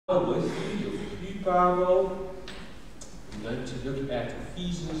With your Pew Bible, we're going to look at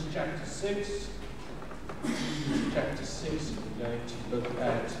Ephesians chapter 6. Ephesians chapter 6, we're going to look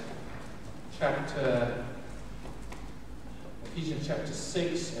at Ephesians chapter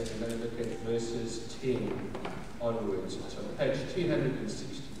 6, and we're going to look at verses 10 onwards. It's on page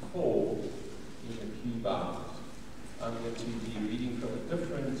 264 in the Pew Bible. I'm going to be reading from a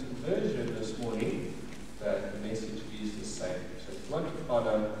different version this morning, but the message is the same. So if you want to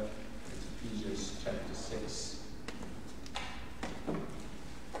follow, it's Ephesians chapter 6.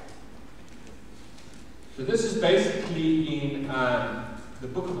 So this is basically in the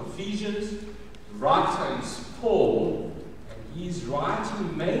book of Ephesians. The writer is Paul, and he's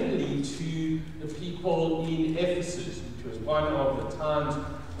writing mainly to the people in Ephesus, which was one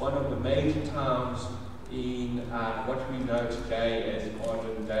of the major towns in what we know today as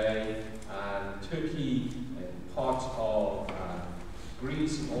modern day Turkey and parts of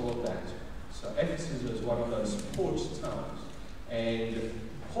Greece and all of that. So Ephesus was one of those port towns. And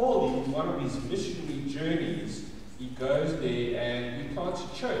Paul, in one of his missionary journeys, he goes there and he plants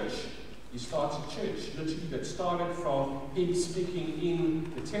a church. He starts a church, literally, that started from him speaking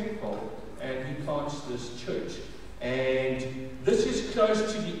in the temple, and he plants this church. And this is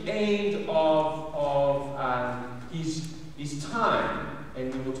close to the end of his time,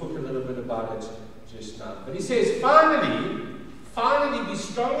 and we will talk a little bit about it just now. But he says, finally be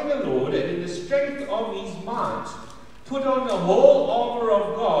strong in the Lord and in the strength of his might. Put on the whole armor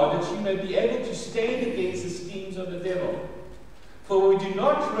of God, that you may be able to stand against the schemes of the devil. For we do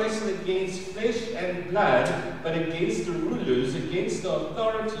not wrestle against flesh and blood, but against the rulers, against the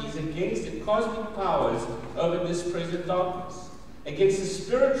authorities, against the cosmic powers over this present darkness, against the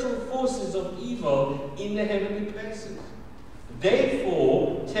spiritual forces of evil in the heavenly places.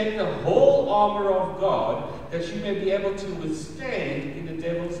 Therefore, take the whole armor of God, that you may be able to withstand in the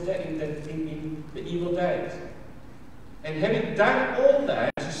devil's day, in the evil days. And having done all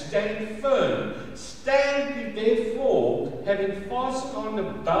that, to stand firm, stand therefore, having fastened on the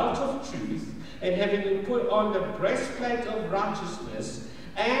belt of truth, and having put on the breastplate of righteousness,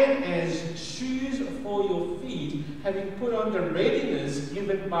 and as shoes for your feet, having put on the readiness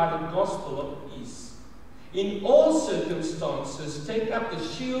given by the gospel of peace. In all circumstances, take up the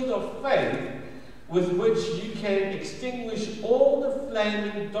shield of faith, with which you can extinguish all the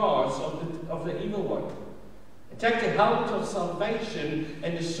flaming darts of the evil one. And take the helmet of salvation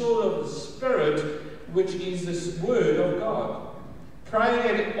and the sword of the Spirit, which is the word of God.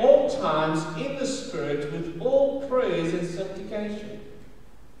 Praying at all times in the Spirit with all prayers and supplication.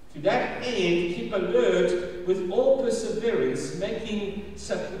 To that end, keep alert with all perseverance, making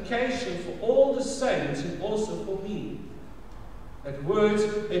supplication for all the saints and also for me, that words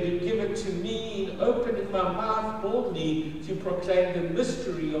may be given to me in opening my mouth boldly to proclaim the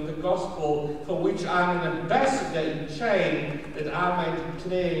mystery of the gospel, for which I am an ambassador in chains, that I may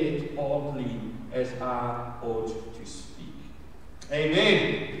declare it boldly as I ought to speak.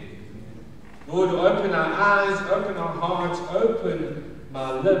 Amen. Lord, open our eyes, open our hearts, open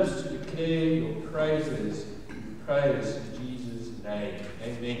my lips to declare your praises. Praise in Jesus' name.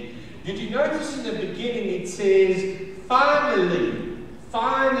 Amen. Did you notice in the beginning it says, finally?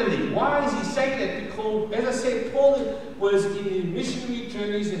 Why is he saying that? Because, as I said, Paul was in missionary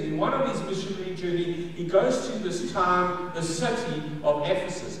journeys, and in one of his missionary journeys, he goes to this town, the city of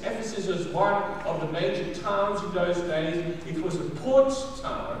Ephesus. Ephesus was one of the major towns in those days. It was a port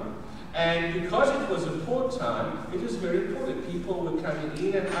town. And because it was a port town, it was very important. People were coming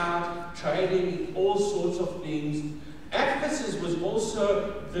in and out, trading, all sorts of things. Ephesus was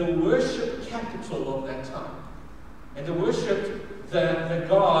also the worship capital of that time. And they worshipped the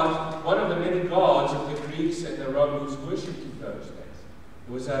god, one of the many gods of the Greeks and the Romans worshipped in those days.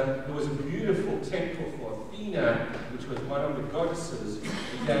 There was a beautiful temple for Athena, which was one of the goddesses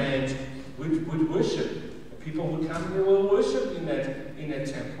that would worship. People would come and they would worship in that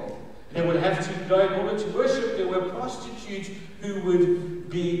temple. They would have to go in order to worship. There were prostitutes who would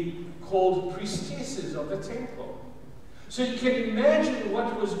be called priestesses of the temple. So you can imagine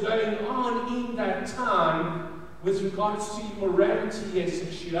what was going on in that time with regards to immorality and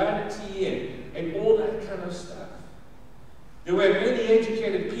sexuality and all that kind of stuff. There were many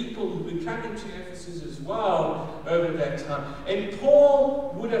educated people who were coming to Ephesus as well over that time. And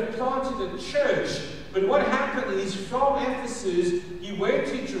Paul would have planted a church, but what happened is from Ephesus, he went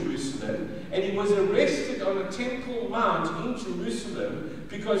to Jerusalem, and he was arrested on the Temple Mount in Jerusalem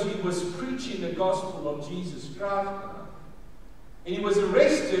because he was preaching the gospel of Jesus Christ. And he was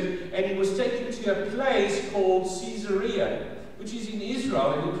arrested, and he was taken to a place called Caesarea, which is in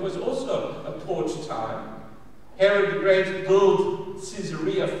Israel, and it was also a port town. Herod the Great built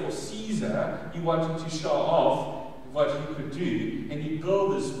Caesarea for Caesar. He wanted to show off what he could do, and he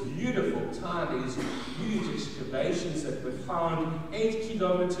built this beautiful town. These huge excavations that were found 8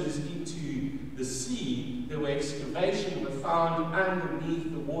 kilometers into the sea. There were excavations were found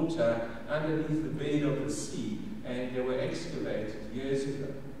underneath the water, underneath the bed of the sea, and they were excavated years ago.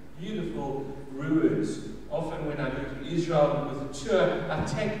 Beautiful ruins. Often when I go to Israel with a tour, I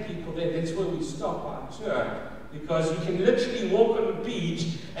take people there. That's where we stop our tour, because you can literally walk on the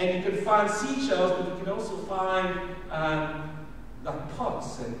beach and you can find seashells, but you can also find like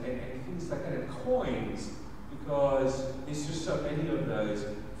pots and things like that, and coins, because there's just so many of those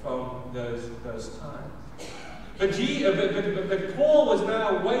from those times. But Paul was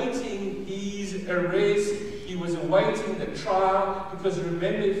now awaiting his arrest. He was awaiting the trial, because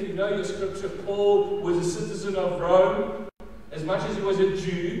remember, if you know your scripture, Paul was a citizen of Rome. As much as he was a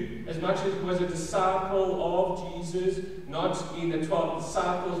Jew, as much as he was a disciple of Jesus, not in the 12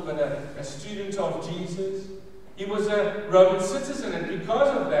 disciples, but a student of Jesus, he was a Roman citizen, and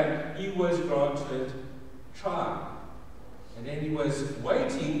because of that, he was granted trial. And then he was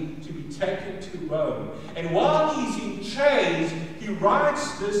waiting to be taken to Rome. And while he's in chains, he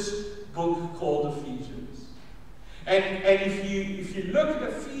writes this book called Ephesians. And if you look at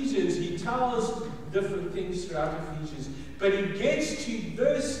Ephesians, he tells different things throughout Ephesians. But he gets to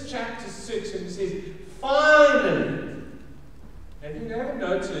verse chapter 6 and he says, finally. Have you ever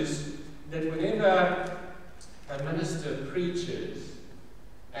noticed that whenever a minister preaches,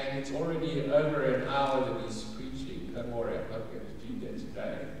 and it's already over an hour that he's preaching, don't worry, I'm not going to do that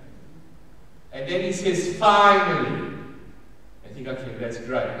today. And then he says, finally. I think, okay, that's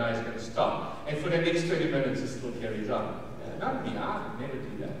great, now he's going to stop. And for the next 20 minutes, he still carries on. Not me, I would never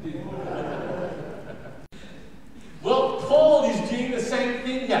do that. Well, Paul is doing the same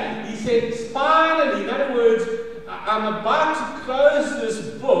thing here. He says, finally, in other words, I'm about to close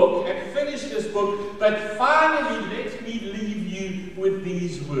this book and finish this book, but finally let me leave you with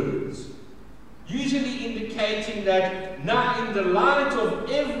these words. Usually indicating that now, in the light of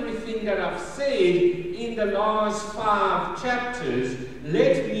everything that I've said in the last 5 chapters,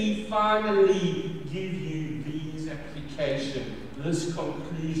 let me finally give you these applications, this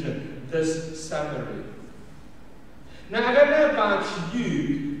conclusion, this summary. Now, I don't know about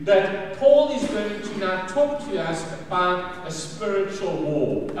you, but Paul is going to now talk to us about a spiritual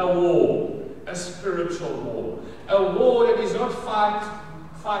war, a spiritual war. A war that is not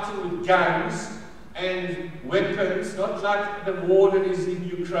fighting with guns and weapons, not like the war that is in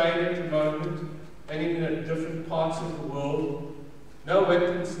Ukraine at the moment and in different parts of the world. No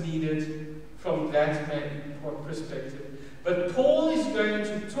weapons needed from that perspective. But Paul is going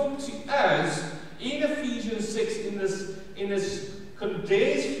to talk to us in Ephesians 6, in this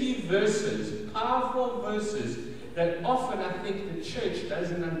condensed few verses, powerful verses, that often I think the church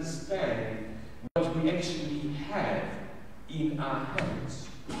doesn't understand what we actually have in our hands.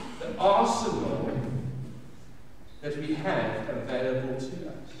 The arsenal that we have available to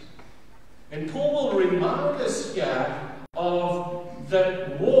us. And Paul will remind us here of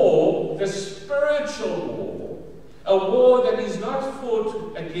the war, the spiritual war, a war that is not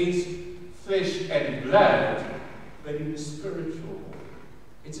fought against flesh and blood, but in the spiritual war.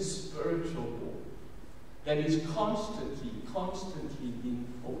 It's a spiritual war that is constantly being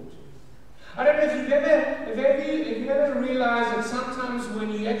fought. I don't know if you've ever realized that sometimes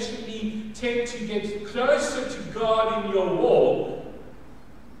when you actually tend to get closer to God in your walk,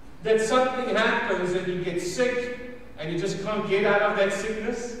 that something happens and you get sick and you just can't get out of that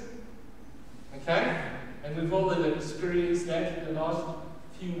sickness. Okay? And we've all experienced that in the last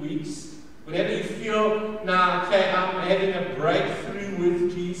few weeks. Whenever you feel, now, okay, I'm having a breakthrough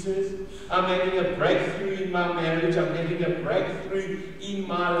with Jesus, I'm having a breakthrough in my marriage, I'm having a breakthrough in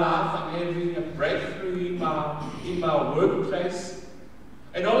my life, I'm having a breakthrough in my workplace,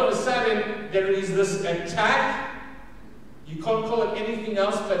 and all of a sudden there is this attack. You can't call it anything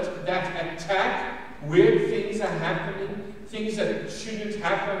else but that attack. Weird things are happening, things that shouldn't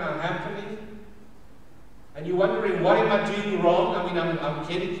happen are happening. And you're wondering, what am I doing wrong? I mean, I'm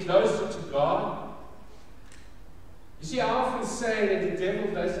getting closer to God. You see, I often say that the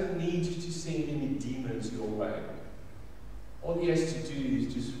devil doesn't need to send any demons your way. All he has to do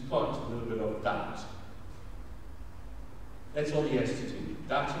is just plant a little bit of doubt. That's all he has to do.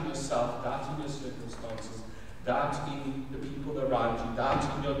 Doubting yourself, doubting your circumstances, doubting the people around you,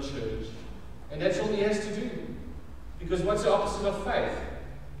 doubting your church. And that's all he has to do. Because what's the opposite of faith?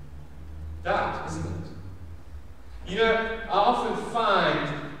 Doubt, isn't it? You know, I often find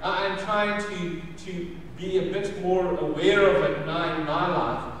I'm trying to be a bit more aware of it now in my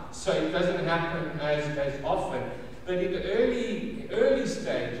life, so it doesn't happen as often. that in the early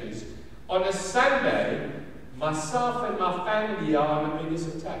stages, on a Sunday, myself and my family are on the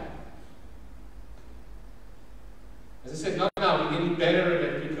biggest attack. As I said, not now, we're getting better at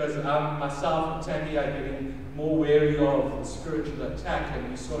it because myself and Tammy are getting more wary of the spiritual attack,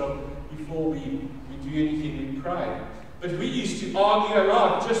 and we sort of, before we do anything, we pray. But we used to argue a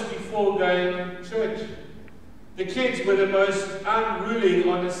lot just before going to church. The kids were the most unruly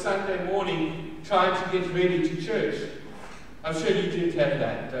on a Sunday morning trying to get ready to church. I'm sure you did have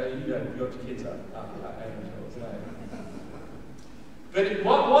that. Your kids are angels, right? But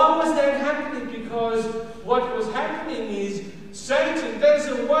why was that happening? Because what was happening is Satan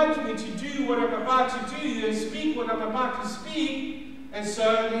doesn't want me to do what I'm about to do and speak what I'm about to speak, and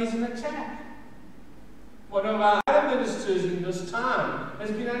so there's an attack. One of our other ministers in this time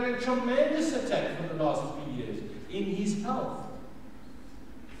has been under a tremendous attack for the last 3 years in his health.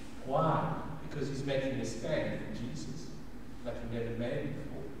 Why? Because he's making a stand for Jesus like he never made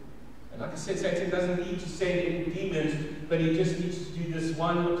before. And like I said, Satan doesn't need to send any demons, but he just needs to do this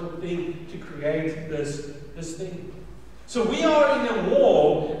one little thing to create this thing. So we are in a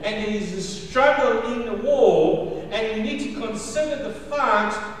war, and there is a struggle in the war, and you need to consider the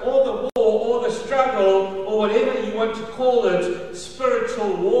fight, or the war, or the struggle, or whatever you want to call it,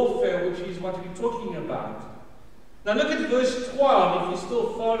 spiritual warfare, which is what we're talking about. Now look at verse 12, if you're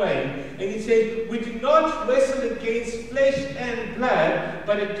still following, and it says, we do not wrestle against flesh and blood,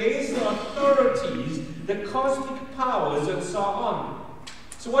 but against the authorities, the cosmic powers, and so on.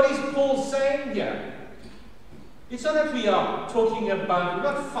 So what is Paul saying here? It's not that we are talking about, we're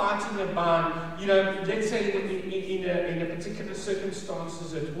not fighting about, let's say in a particular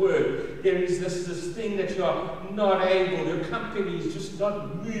circumstances at work, there is this thing that you are not able, your company is just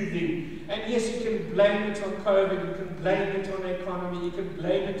not moving. And yes, you can blame it on COVID, you can blame it on the economy, you can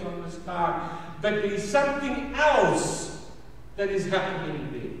blame it on this time, but there is something else that is happening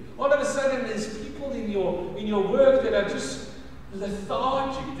there. All of a sudden, there's people in your work that are just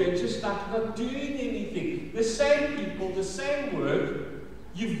lethargic, they're just like not doing anything. The same people, the same work,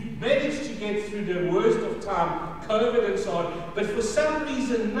 you've managed to get through the worst of time, COVID and so on, but for some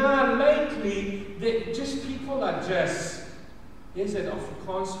reason now, lately, people are just, there's that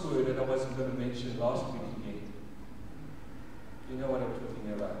Afrikaans word that I wasn't going to mention last week again. You know what I'm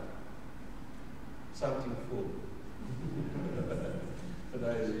talking about? Something full. For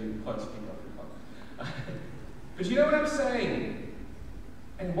those who can't speak Afrikaans. But you know what I'm saying?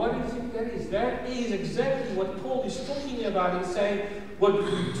 And what do you think that is? That is exactly what Paul is talking about. He's saying, what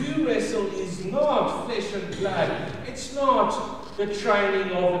we do wrestle is not flesh and blood. It's not the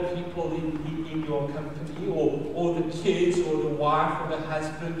training of the people in your company, or the kids, or the wife, or the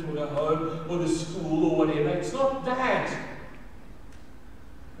husband, or the home, or the school, or whatever. It's not that.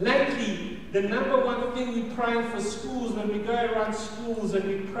 Lately, the number one thing we pray for schools, when we go around schools and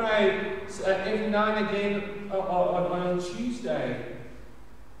we pray every now and again on Tuesday,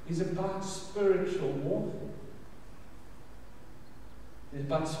 is about spiritual warfare. It's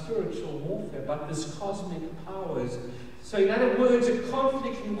about spiritual warfare, about this cosmic powers. So in other words, a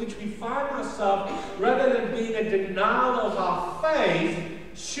conflict in which we find ourselves, rather than being a denial of our faith,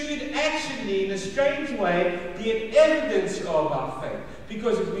 should actually, in a strange way, be an evidence of our faith.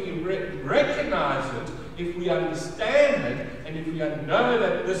 Because if we recognize it, if we understand it, and if we know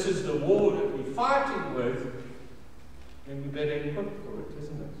that this is the war that we're fighting with, then we better equip for it,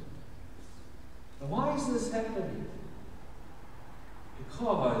 isn't it? Now, why is this happening?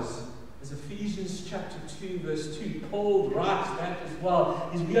 Because, as Ephesians chapter 2, verse 2, Paul writes that as well,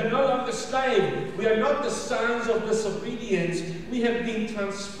 is we are no longer slaves. We are not the sons of disobedience. We have been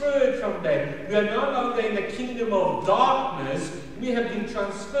transferred from that. We are no longer in the kingdom of darkness. We have been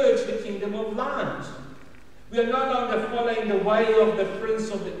transferred to the kingdom of light. We are no longer following the way of the prince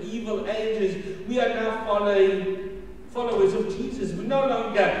of the evil ages. We are now followers of Jesus. We're no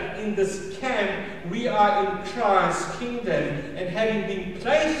longer in this camp. We are in Christ's kingdom. And having been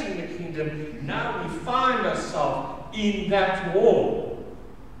placed in the kingdom, now we find ourselves in that war.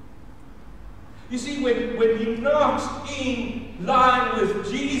 You see, when you're not in line with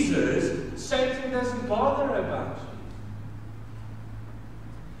Jesus, Satan doesn't bother about you.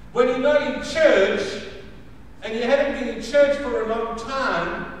 When you're not in church, and you haven't been in church for a long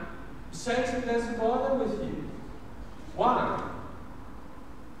time, Satan doesn't bother with you. Why?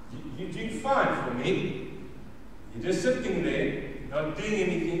 You're doing fine for me. You're just sitting there, not doing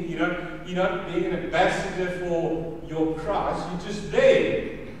anything. You're not being an ambassador for your Christ. You're just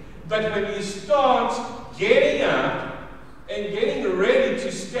there. But when you start getting up and getting ready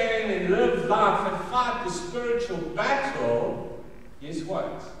to stand and live life and fight the spiritual battle, guess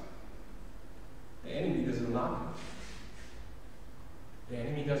what? The enemy doesn't like it. The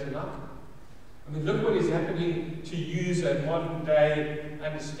enemy doesn't like it. I mean, look what is happening, to use a modern day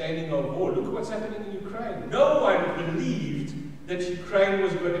understanding of war. Look what's happening in Ukraine. No one believed that Ukraine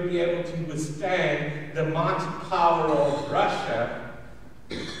was going to be able to withstand the mighty power of Russia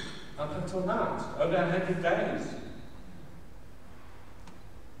up until now. It's over 100 days.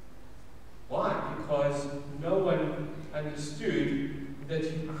 Why? Because no one understood that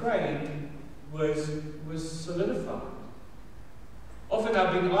Ukraine was solidified. Often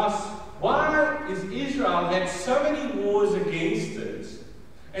I've been asked, why is Israel had so many wars against it,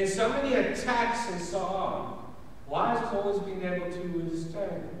 and so many attacks and so on? Why has it always been able to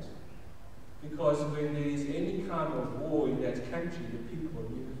withstand? Because when there is any kind of war in that country, the people are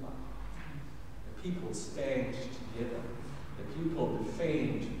unified. The people stand together. The people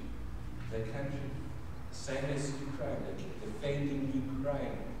defend their country. Same as Ukraine, defending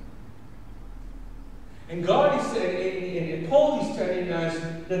Ukraine. And God is saying, and Paul is telling us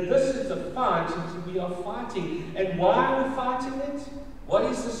that this is the fight that we are fighting. And why are we fighting it? What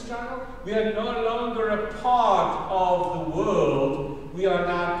is the struggle? We are no longer a part of the world. We are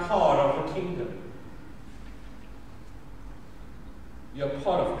now part of the kingdom. We are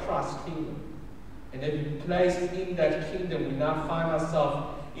part of Christ's kingdom. And then we placed in that kingdom, we now find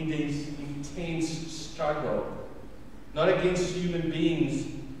ourselves in this intense struggle. Not against human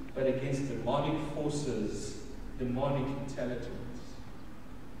beings, but against demonic forces, demonic intelligence,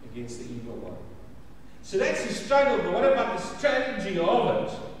 against the evil one. So that's the struggle, but what about the strategy of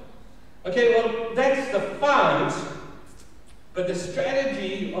it? Okay, well, that's the fight, but the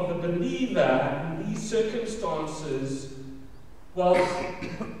strategy of the believer in these circumstances, well,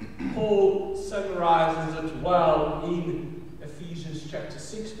 Paul summarizes it well in Ephesians chapter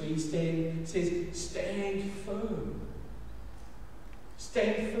 6, where he says, stand firm.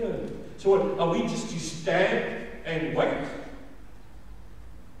 Stand firm. So what, are we just to stand and wait?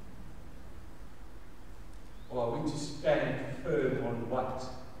 Or are we to stand firm on what?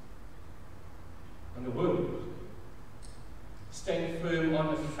 On the word. Stand firm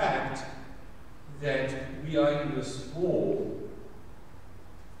on the fact that we are in this war,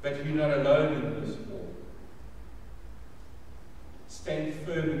 but we're not alone in this war. Stand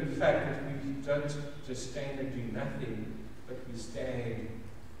firm in the fact that we don't just stand and do nothing, but we stand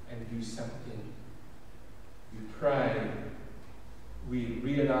and do something. We pray, we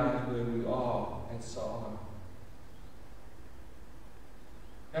realize where we are, and so on.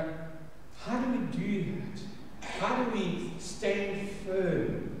 Now, how do we do that? How do we stand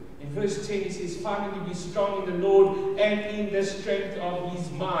firm? In verse 10 it says, finally be strong in the Lord and in the strength of his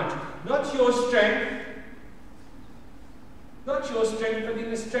might. Not your strength, not your strength, but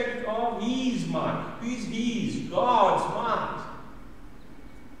in the strength of his might. Who's his? God's might.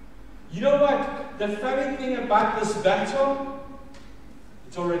 You know what? The funny thing about this battle,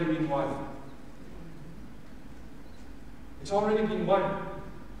 it's already been won. It's already been won.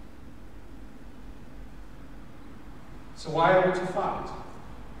 So why are we to fight?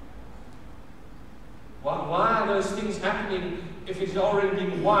 Why are those things happening if it's already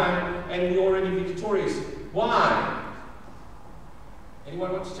been won and we're already victorious? Why?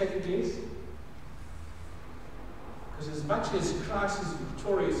 Anyone want to take a guess? Because as much as Christ is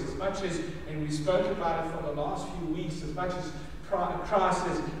victorious, as much as, and we spoke about it for the last few weeks, as much as Christ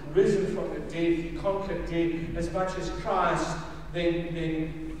has risen from the dead, he conquered death, as much as Christ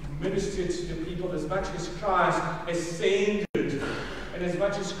then ministered to the people, as much as Christ ascended, and as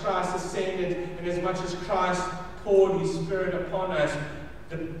much as Christ ascended, and as much as Christ poured his Spirit upon us,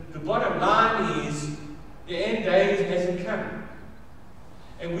 the bottom line is the end days hasn't come.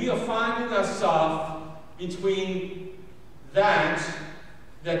 And we are finding ourselves between that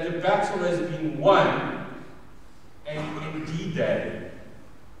the battle has been won and D-Day.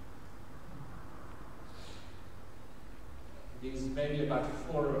 There's maybe about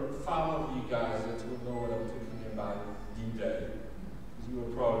 4 or 5 of you guys that will know what I'm talking about, D-Day. Because you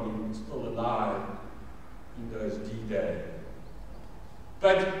were probably still alive in those D-Day.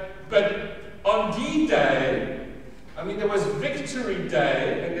 But on D-Day, I mean, there was Victory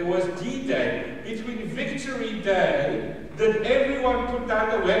Day and there was D-Day. Between Victory Day, did everyone put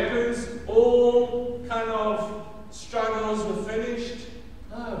down the weapons? All kind of struggles were finished?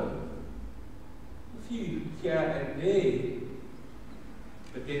 No. A few here and there.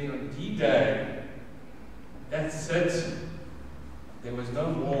 But then on D-Day, that's it. There was no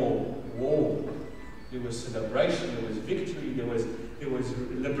more war. There was celebration, there was victory, there was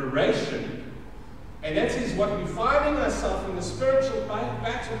liberation. And that is what we're finding ourselves in the spiritual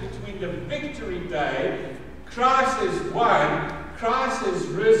battle between the Victory Day. Christ has won, Christ has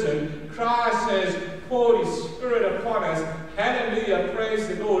risen, Christ has poured his Spirit upon us, hallelujah, praise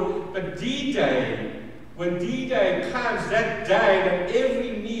the Lord. But D-Day, when D-Day comes, that day that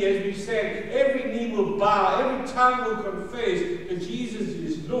every knee, as we said, every knee will bow, every tongue will confess that Jesus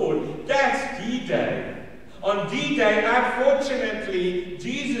is Lord, that's D-Day. On D-Day, unfortunately,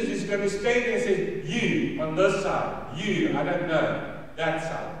 Jesus is going to stand there and say, you, on this side, you, I don't know, that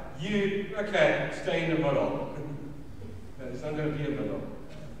side, you, okay, stay in the middle. No, there's not going to be a middle.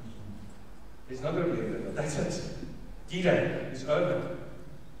 There's not going to be a middle. That's it. D-Day is over.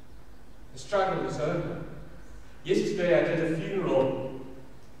 The struggle is over. Yesterday I did a funeral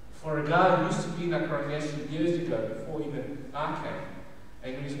for a guy who used to be in Akron years ago, before even I came.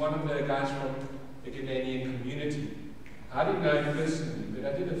 And he was one of the guys from the Ghanaian community. I didn't know him personally,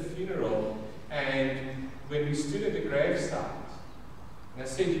 but I did a funeral, and when we stood at the gravesite, and I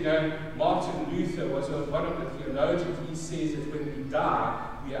said, you know, Martin Luther was one of the theologians. He says that when we die,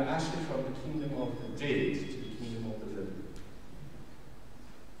 we are ushered from the kingdom of the dead to the kingdom of the living.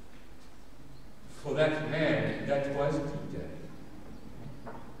 For that man, that was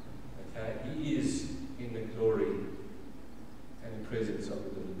D-Day. Okay? He is in the glory and the presence of the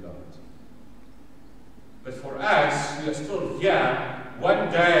living God. But for us, we are still here.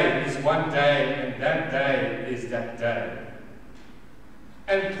 One day is one day, and that day is that day.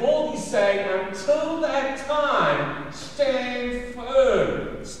 And Paul is saying, until that time, stand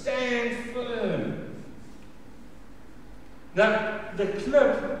firm. Stand firm. Now, the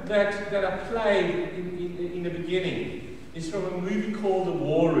clip that I played in the beginning is from a movie called The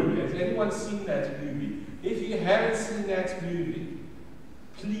War Room. Has anyone seen that movie? If you haven't seen that movie,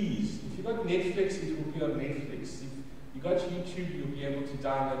 please, if you've got Netflix, it will be on Netflix. If you've got YouTube, you'll be able to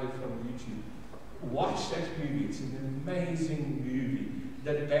download it from YouTube. Watch that movie. It's an amazing movie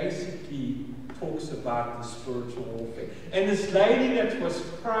that basically talks about the spiritual warfare. And this lady that was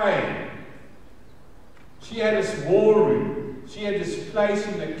praying, she had this war room. She had this place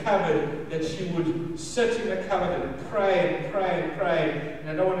in the cupboard that she would sit in the cupboard and pray and pray and pray. And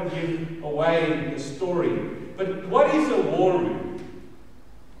I don't want to give away the story. But what is a war room?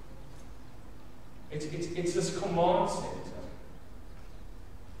 It's this command center.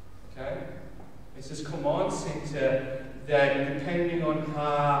 Okay? It's this command center that, depending on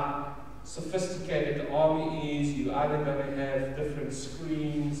how sophisticated the army is, you're either going to have different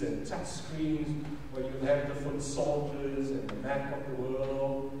screens and touch screens, or you'll have different soldiers and the map of the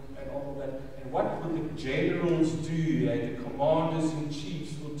world and all of that. And what will the generals do, and the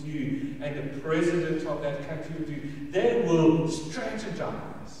commanders-in-chiefs will do, and the president of that country will do? They will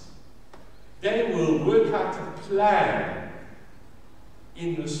strategize. They will work out a plan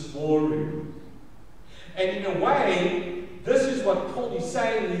in this war room. And in a way, this is what Paul is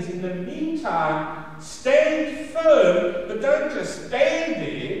saying is, in the meantime, stand firm, but don't just stand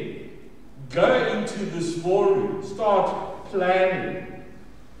there. Go into this war room. Start planning.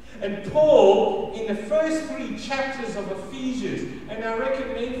 And Paul, in the first 3 chapters of Ephesians, and I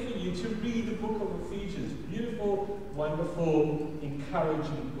recommend for you to read the book of Ephesians. Beautiful, wonderful,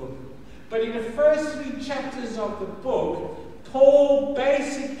 encouraging book. But in the first 3 chapters of the book, Paul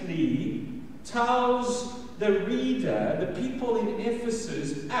basically tells the reader, the people in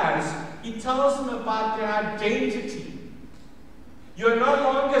Ephesus, he tells them about their identity. You're no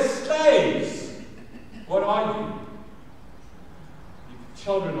longer slaves. What are you? You're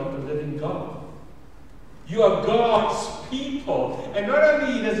children of the living God. You are God's people. And not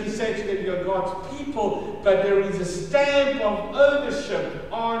only does he say to them, you're God's people, but there is a stamp of ownership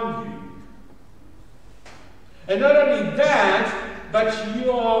on you. And not only that, but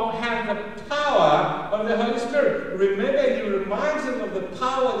you have the power of the Holy Spirit. Remember, he reminds them of the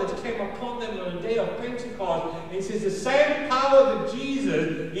power that came upon them on the day of Pentecost. And he says the same power that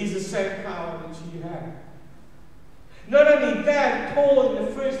Jesus is the same power that you have. Not only that, Paul in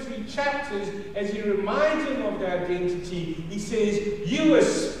the first 3 chapters, as he reminds them of their identity, he says, you were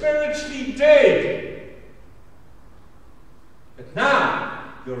spiritually dead. But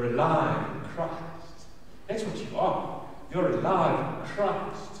now, you're alive in Christ. That's what you are. You're alive in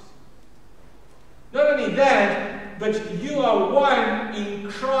Christ. Not only that, but you are one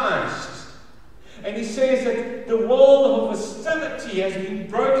in Christ. And he says that the wall of hostility has been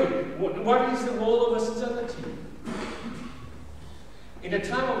broken. What is the wall of hostility? In the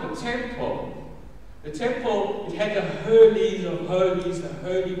time of the temple, it had the holies of holies, the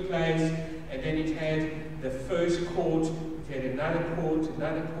holy place, and then it had the first court, it had another court,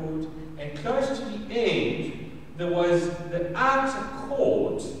 and close to the end, there was the outer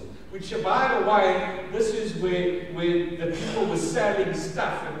court, which, by the way, this is where the people were selling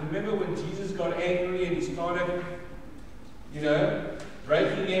stuff. And remember when Jesus got angry and he started,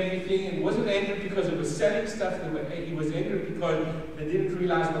 breaking everything, and he wasn't angry because it was selling stuff. He was angry because they didn't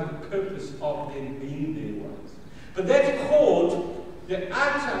realize what the purpose of them being there was. But that court, the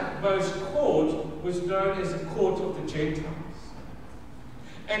uttermost court, was known as the court of the Gentiles.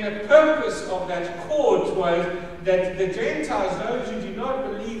 And the purpose of that court was that the Gentiles, those who do not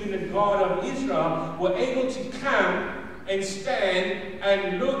believe in the God of Israel, were able to come and stand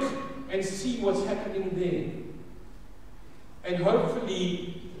and look and see what's happening there. And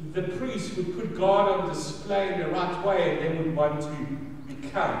hopefully the priest would put God on display in the right way, and they would want to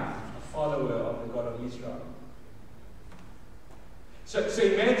become a follower of the God of Israel. So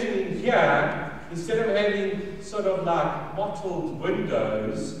imagine in here, instead of having sort of like mottled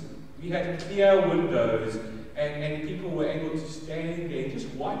windows, we had clear windows, and people were able to stand there and just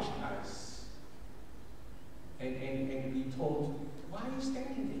watch us. And be told, why are you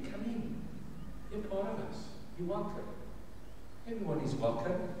standing there? Come in. You're part of us. You're welcome. Everyone is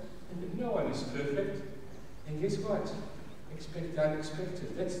welcome. And no one is perfect. And guess what? Expect the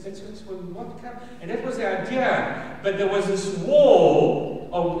unexpected. That's what we want to come. And that was the idea. But there was this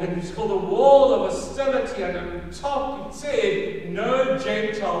wall, and it's called the wall of hostility, and on the top it said, no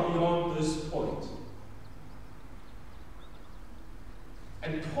Gentile beyond this point.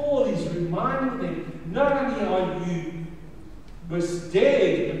 And Paul is reminding them, not only are you was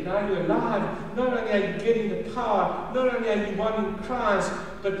dead, but now you're alive. Not only are you getting the power, not only are you one in Christ,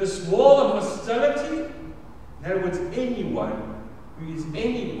 but this wall of hostility, in other words, anyone who is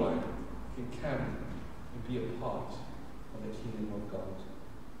anyone can come and be a part of the kingdom of God.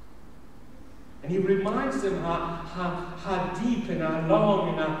 And he reminds them how deep and how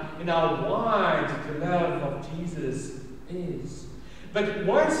long and how wide the love of Jesus is. But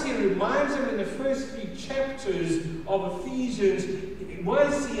once he reminds them in the first 3 chapters of Ephesians,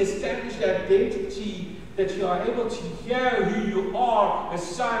 once he established the identity that you are able to hear who you are, a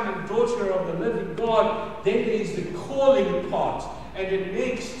son and daughter of the living God, then there is the calling part. And the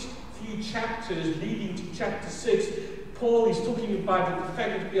next few chapters leading to chapter 6, Paul is talking about the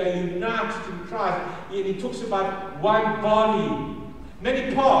fact that we are united in Christ, and he talks about one body,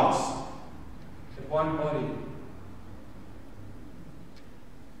 many parts, but one body.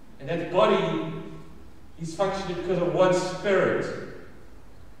 And that body is functioning because of one Spirit.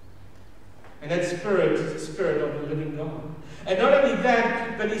 And that Spirit is the Spirit of the living God. And not only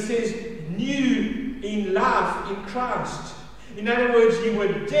that, but he says, new in life in Christ. In other words, you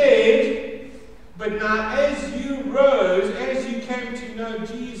were dead, but now as you rose, as you came to know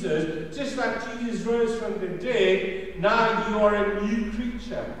Jesus, just like Jesus rose from the dead, now you are a new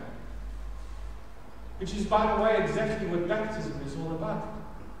creature. Which is, by the way, exactly what baptism is all about.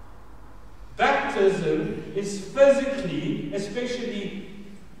 Baptism is physically, especially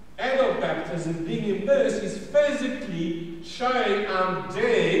adult baptism, being immersed, is physically showing I'm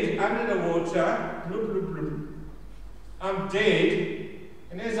dead under the water, bloop, bloop, bloop. I'm dead,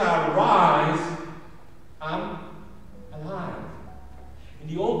 and as I rise, I'm alive.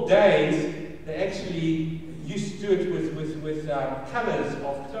 In the old days, they actually used to do it with colours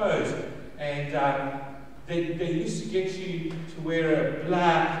of clothes, and they used to get you to wear a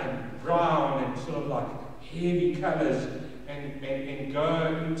black and brown and sort of like heavy colours and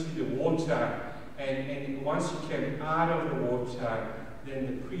go into the water, and once you came out of the water, then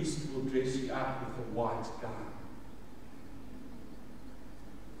the priest will dress you up with a white gown,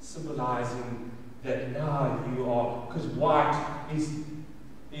 symbolizing that now you are, because white is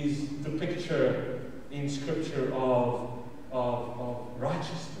the picture in Scripture of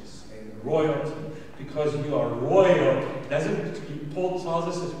righteousness and royalty. Because you are royal, doesn't Paul tells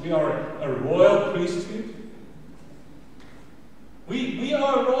us that we are a royal priesthood? We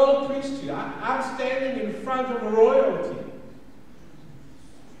are a royal priesthood. I'm standing in front of royalty.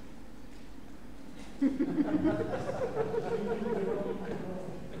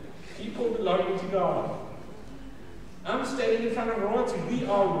 People belonging to God. I'm standing in front of royalty. We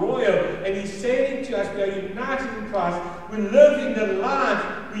are royal. And he's saying to us, we are united in Christ. We live in the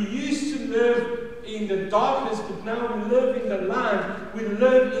light. We used to live in the darkness, but now we live in the light. We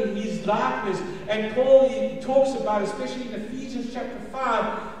live in his likeness. And Paul, he talks about, especially in Ephesians chapter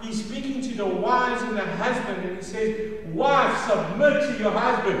 5, he's speaking to the wives and the husband, and he says, wives, submit to your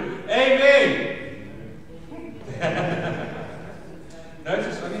husband. Amen.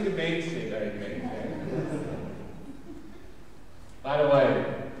 Notice only the men said amen. By the way,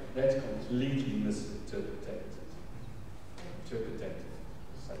 that's completely misinterpreted.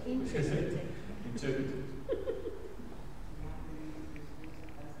 Interpreted.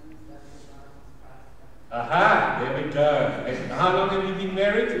 Aha, there we go. And how long have you been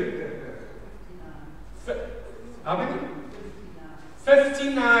married? How many?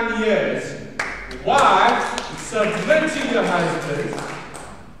 59 years. Wives, submit to your husbands.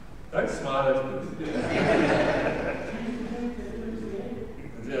 Don't smile at me.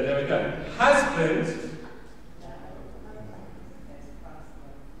 There we go. Husbands,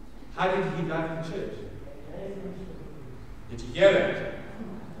 how did he love the church? Did you hear that?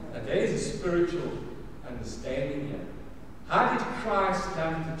 Now there is a spiritual understanding here. How did Christ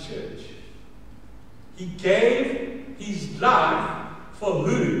love the church? He gave his life for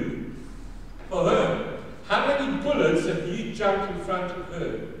who? For her. How many bullets have you jumped in front of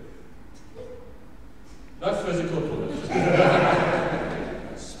her? Not physical bullets.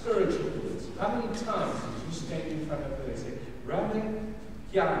 Spiritual bullets. How many times did you stand in front of her and say, Brother,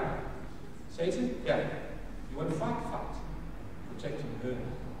 yeah. Satan, yeah. You want to fight? Fight. Protecting her.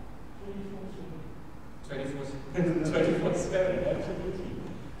 24/7, absolutely.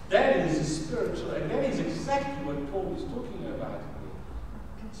 That is a spiritual, and that is exactly what Paul is talking about.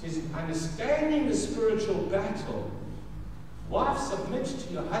 He says, understanding the spiritual battle. Wife, submit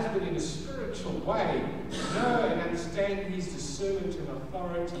to your husband in a spiritual way. Know and understand his discernment and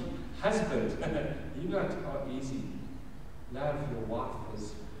authority. Husband, you know it how easy. Love your wife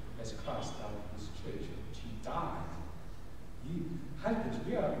as Christ loved his church. She died. You, husbands,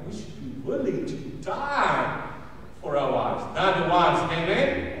 we should be willing to die for our wives. Now the wives, amen?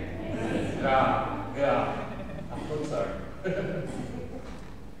 Yeah. I thought so.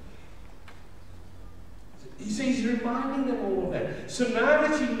 He's reminding them all of that. So now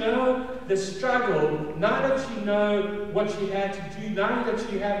that you know the struggle, now that you know what you had to do, now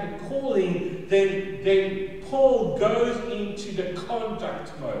that you have the calling, then Paul goes into the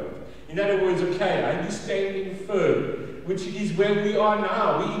conduct mode. In other words, okay, are you standing firm? Which is where we are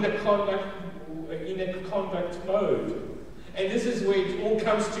now. We're in a conduct mode. And this is where it all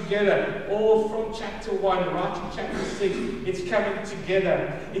comes together. All from chapter 1 right to chapter 6. It's coming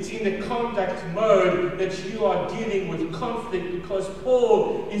together. It's in the conduct mode that you are dealing with conflict, because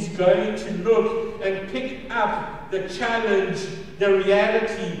Paul is going to look and pick up the challenge, the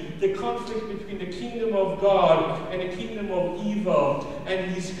reality, the conflict between the kingdom of God and the kingdom of evil.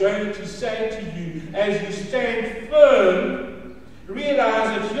 And he's going to say to you, as you stand firm, realize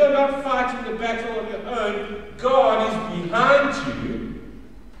that you're not fighting the battle on your own. God is behind you.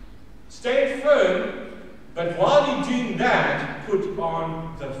 Stay firm, but while you're doing that, put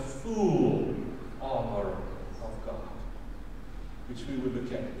on the full armor of God, which we will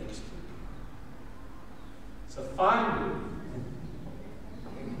look at next week. So finally,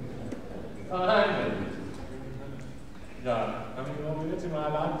 yeah, how many more minutes am I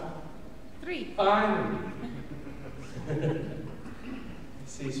allowed? 3. Finally. It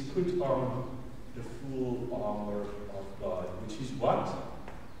says, put on the full armor of God, which is what?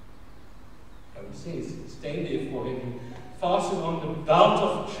 It says, stand therefore, having fastened on the belt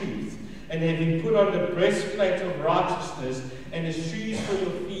of truth, and having put on the breastplate of righteousness, and the shoes for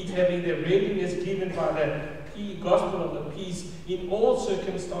your feet, having the readiness given by the gospel of the peace in all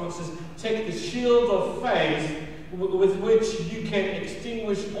circumstances. Take the shield of faith, with which you can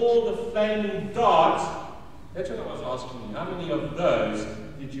extinguish all the flaming darts. That's what I was asking you. How many of those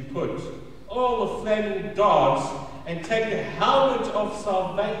did you put? All the flaming darts, and take the helmet of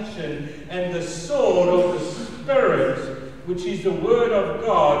salvation and the sword of the Spirit, which is the word of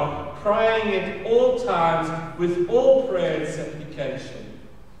God, praying at all times with all prayer and supplication.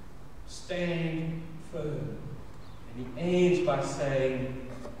 Stand firm. And he ends by saying,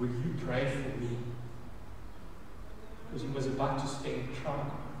 will you pray for me? Because he was about to stand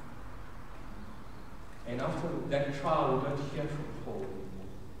trial. And after that trial, we don't hear from Paul anymore.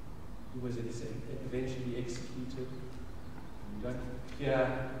 He was eventually executed. We don't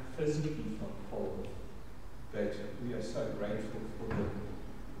hear physically from Paul. But we are so grateful for the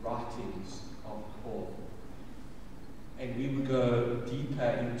writings of Paul. And we will go deeper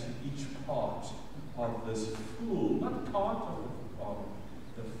into each part of this full, not part of the armor,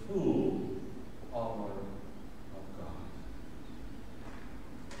 the full armor of God.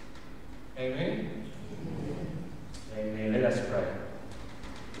 Amen? Amen. Let us pray.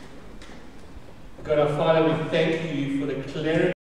 God our Father, we thank you for the clarity